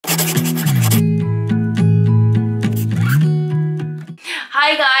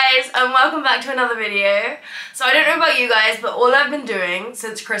guys, and welcome back to another video. So I don't know about you guys, but all I've been doing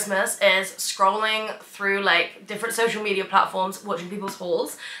since Christmas is scrolling through like different social media platforms, watching people's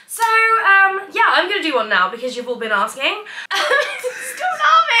hauls. So yeah, I'm gonna do one now because you've all been asking. Stop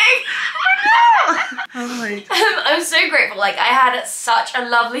laughing! I'm so grateful. Like, I had such a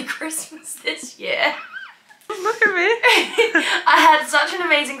lovely Christmas this year. Look at me. I had such an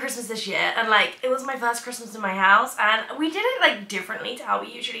amazing Christmas this year, and like it was my first Christmas in my house, and we did it like differently to how we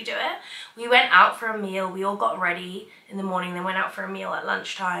usually do it. We went out for a meal, we all got ready in the morning, then went out for a meal at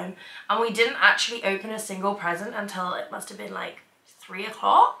lunchtime, and we didn't actually open a single present until it must have been like 3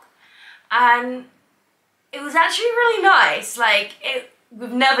 o'clock, and it was actually really nice. Like,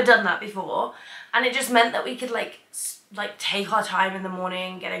 we've never done that before, and it just meant that we could like take our time in the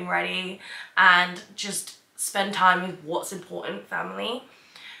morning getting ready and just spend time with what's important, family,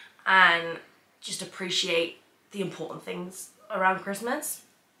 and just appreciate the important things around Christmas.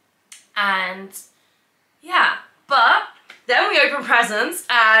 And yeah, but then we opened presents,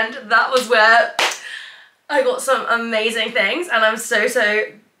 and that was where I got some amazing things, and I'm so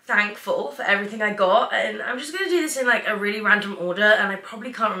thankful for everything I got. And I'm just gonna do this in like a really random order, and I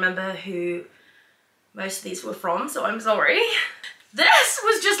probably can't remember who most of these were from, so I'm sorry. This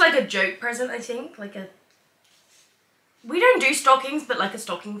was just like a joke present, I think, like we don't do stockings, but like a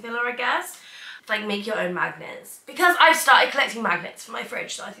stocking filler, I guess. Like, make your own magnets, because I've started collecting magnets for my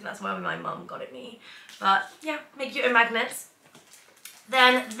fridge, so I think that's why my mum got it me. But yeah, make your own magnets.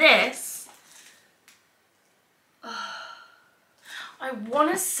 Then this, I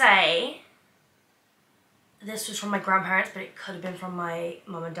want to say this was from my grandparents, but it could have been from my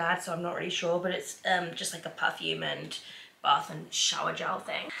mum and dad, so I'm not really sure. But it's just like a perfume and bath and shower gel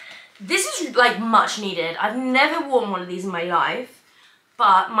thing. This is like much needed. I've never worn one of these in my life,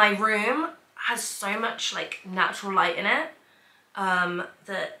 but my room has so much like natural light in it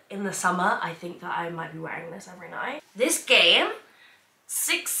that in the summer I think that I might be wearing this every night. This game,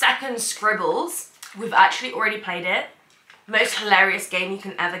 6-second scribbles, we've actually already played it. Most hilarious game you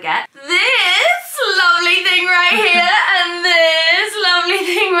can ever get. This lovely thing right here and this lovely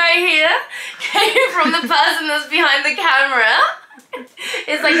thing right here came from the person that's behind the camera.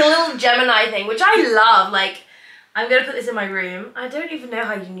 It's like a little Gemini thing, which I love. Like, I'm gonna put this in my room. I don't even know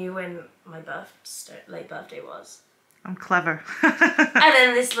how you knew when my late birthday was. I'm clever. And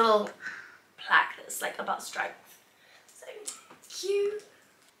then this little plaque that's like about strength. So cute.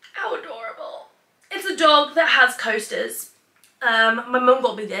 How adorable. It's a dog that has coasters. My mum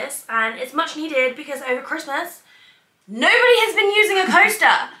got me this, and it's much needed because over Christmas, nobody has been using a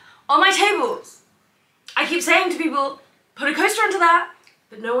coaster on my tables. I keep saying to people, put a coaster onto that,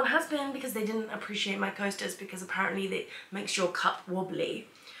 but no one has been because they didn't appreciate my coasters, because apparently it makes your cup wobbly.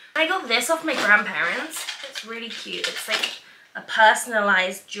 I got this off my grandparents. It's really cute. It's like a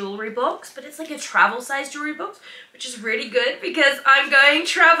personalized jewelry box, but it's like a travel size jewelry box, which is really good because I'm going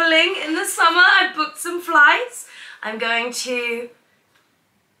traveling in the summer. I booked some flights. I'm going to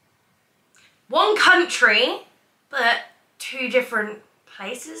one country, but 2 different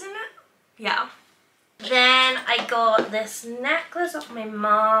places in it. Yeah. Then I got this necklace off my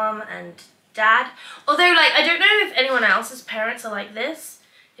mom and dad. Although, like, I don't know if anyone else's parents are like this,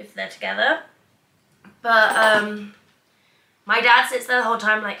 if they're together. But my dad sits there the whole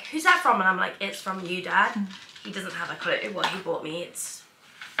time like, who's that from? And I'm like, it's from you, Dad. He doesn't have a clue what he bought me. It's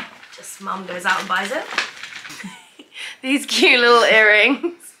just mum goes out and buys it. These cute little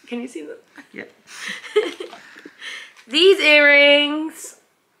earrings. Can you see them? Yeah. These earrings.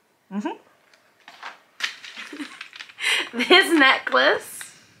 Mm-hmm. This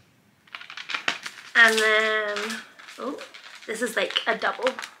necklace. And then, oh, this is like a double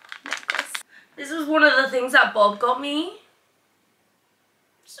necklace. This was one of the things that Bob got me.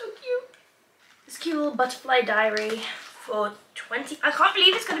 So cute. This cute little butterfly diary for I can't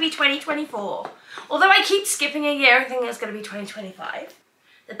believe it's going to be 2024. Although I keep skipping a year, I think it's going to be 2025.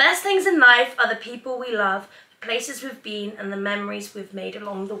 The best things in life are the people we love, the places we've been, and the memories we've made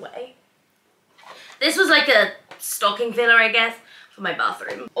along the way. This was like a stocking filler, I guess, for my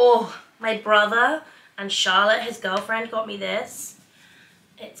bathroom. Oh, my brother and Charlotte, his girlfriend, got me this.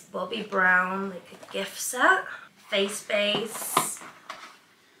 It's Bobbi Brown, like a gift set. Face base,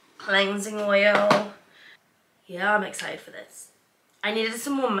 cleansing oil. Yeah, I'm excited for this. I needed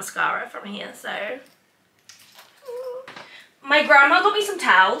some more mascara from here, so. My grandma got me some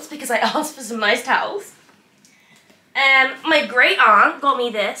towels because I asked for some nice towels. My great aunt got me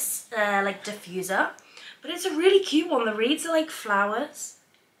this, like diffuser, but it's a really cute one. The reeds are like flowers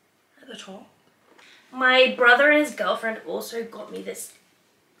at the top. My brother and his girlfriend also got me this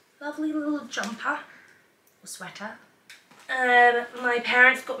lovely little jumper or sweater. My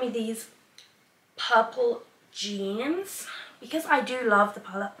parents got me these purple jeans because I do love the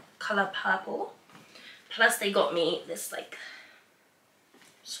color purple. Plus they got me this like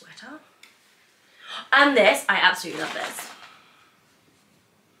sweater. And this, I absolutely love this.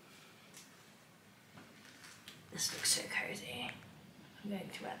 This looks so cozy. I'm going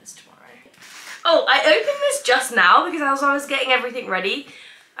to wear this tomorrow. Oh, I opened this just now because as I was getting everything ready,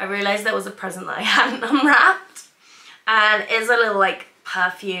 I realized there was a present that I hadn't unwrapped. And it's a little like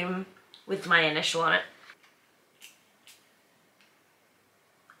perfume with my initial on it.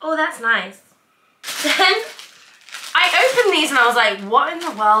 Oh, that's nice. Then I opened these and I was like, what in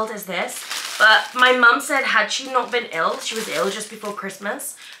the world is this? But my mum said had she not been ill, she was ill just before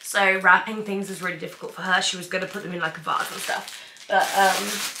Christmas. So wrapping things is really difficult for her. She was going to put them in like a vase and stuff. But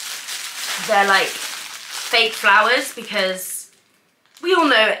they're like fake flowers because we all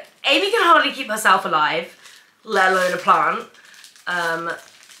know Amy can hardly keep herself alive, let alone a plant.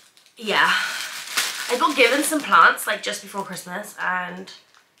 Yeah. I got given some plants like just before Christmas and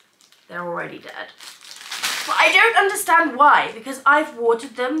they're already dead. But I don't understand why, because I've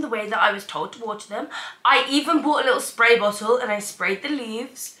watered them the way that I was told to water them. I even bought a little spray bottle and I sprayed the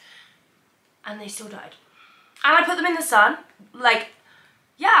leaves and they still died. And I put them in the sun, like,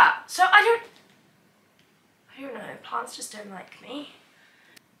 yeah. So I don't know, plants just don't like me.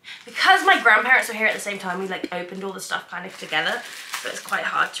 Because my grandparents were here at the same time, we like opened all the stuff kind of together, so it's quite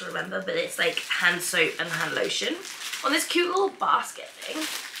hard to remember, but it's like hand soap and hand lotion on this cute little basket thing.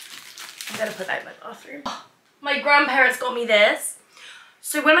 I'm gonna put that in my bathroom. Oh, my grandparents got me this.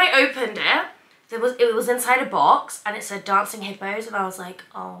 So when I opened it, it was inside a box and it said dancing hippos and I was like,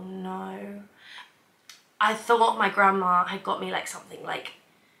 oh no. I thought my grandma had got me like something like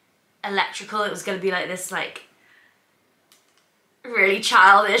electrical. It was gonna be like this like really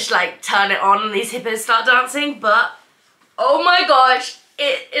childish, like turn it on and these hippos start dancing, but oh my gosh,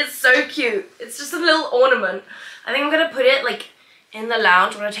 it is so cute. It's just a little ornament. I think I'm gonna put it like in the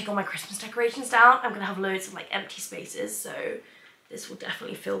lounge when I take all my Christmas decorations down. I'm gonna have loads of like empty spaces, so this will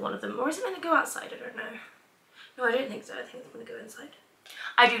definitely fill one of them. Or is it meant to go outside? I don't know. No, I don't think so. I think it's gonna go inside.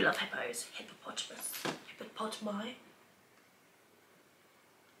 I do love hippos. Hippopotamus. Hippopotami.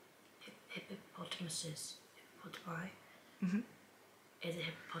 Hippopotamuses. Hippopotami. Mm-hmm. Is it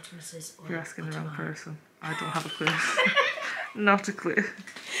hippopotamuses or You're asking the wrong person. I don't have a clue. Not a clue.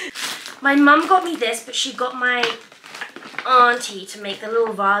 My mum got me this, but she got my auntie to make the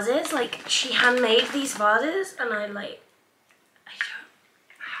little vases. Like, she handmade these vases, and I don't...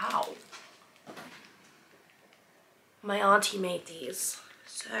 How? My auntie made these,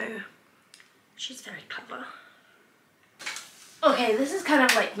 so she's very clever. Okay, this is kind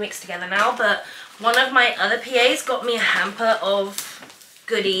of like mixed together now, but one of my other PAs got me a hamper of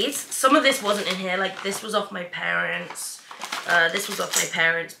goodies. Some of this wasn't in here, like this was off my parents, this was off my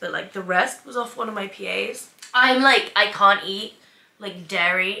parents, but like the rest was off one of my PAs. I'm like, I can't eat like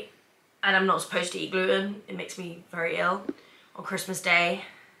dairy and I'm not supposed to eat gluten. It makes me very ill on Christmas Day.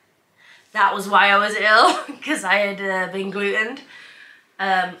 That was why I was ill, because I had been glutened.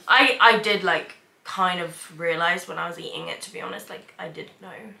 I did like kind of realize when I was eating it, to be honest, like I did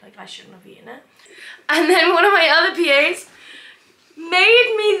know, like I shouldn't have eaten it. And then one of my other PAs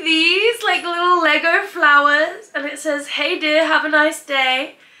made me these like little Lego flowers, and it says, hey dear, have a nice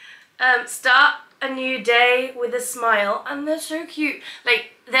day. Start a new day with a smile. And they're so cute.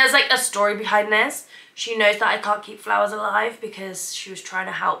 Like there's like a story behind this. She knows that I can't keep flowers alive because she was trying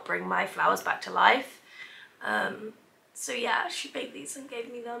to help bring my flowers back to life. So yeah, she made these and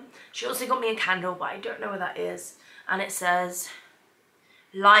gave me them. She also got me a candle, but I don't know what that is. And it says,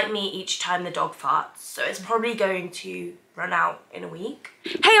 light me each time the dog farts. So it's probably going to run out in a week.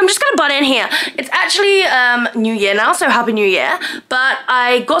 Hey, I'm just gonna butt in here. It's actually New Year now, so Happy New Year. But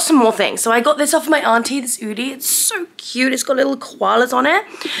I got some more things. So I got this off my auntie, this Udi. It's so cute. It's got little koalas on it.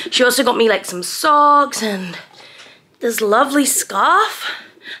 She also got me like some socks and this lovely scarf.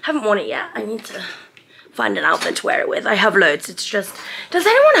 Haven't worn it yet. I need to find an outfit to wear it with. I have loads. It's just, does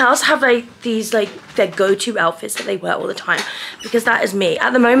anyone else have like these like their go-to outfits that they wear all the time? Because that is me.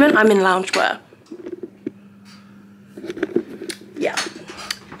 At the moment, I'm in loungewear. Yeah,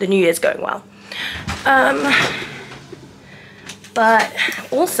 the New Year's going well. But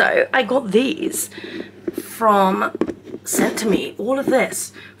also I got these sent to me, all of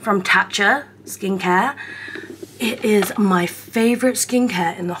this from Tatcha Skincare. It is my favorite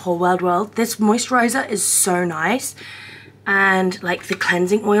skincare in the whole world. This moisturizer is so nice. And like the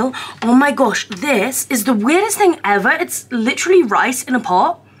cleansing oil. Oh my gosh, this is the weirdest thing ever. It's literally rice in a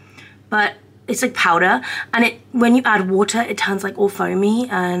pot, but it's like powder. And when you add water, it turns like all foamy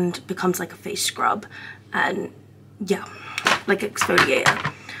and becomes like a face scrub. And yeah, like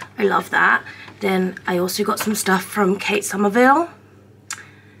exfoliator. I love that. Then I also got some stuff from Kate Somerville.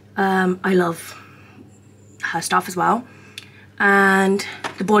 I love her stuff as well. And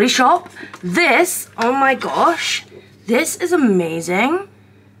the Body Shop. This, oh my gosh, this is amazing.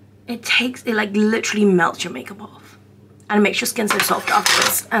 It like literally melts your makeup off. And it makes your skin so soft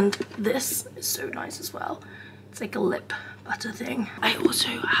afterwards. And this is so nice as well. It's like a lip butter thing. I also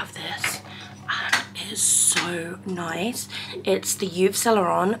have this, and it is so nice. It's the Yves Saint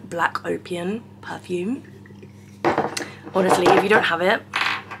Laurent Black Opium perfume. Honestly, if you don't have it,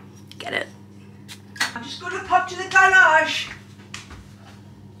 get it. I'm just gonna pop to the garage.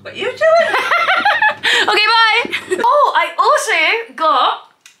 What are you doing? Okay, bye. Oh, I also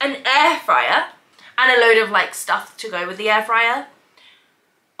got an air fryer and a load of like stuff to go with the air fryer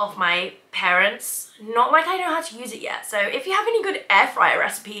of my parents. Not like I know how to use it yet. So if you have any good air fryer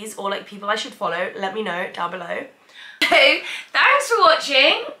recipes or like people I should follow, let me know down below. So thanks for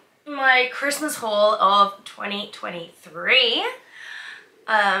watching my Christmas haul of 2023.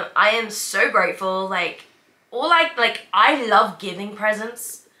 I am so grateful. Like I love giving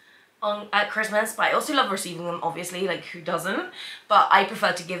presents at Christmas, but I also love receiving them, obviously, like who doesn't? But I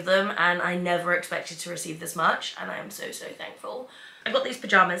prefer to give them, and I never expected to receive this much, and I am so thankful. I got these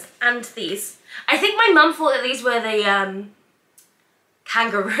pajamas and these. I think my mum thought that these were the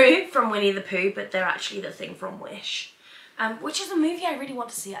kangaroo from Winnie the Pooh, but they're actually the thing from Wish, which is a movie I really want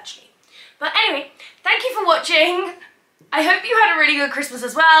to see actually. But anyway, thank you for watching. I hope you had a really good Christmas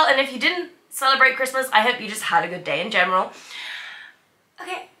as well, and if you didn't celebrate Christmas, I hope you just had a good day in general.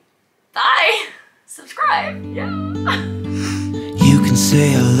 Okay. Bye. Subscribe. Yeah. You can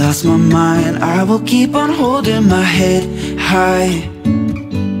say I lost my mind, I will keep on holding my head high,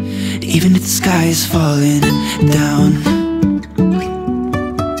 even if the sky is falling down.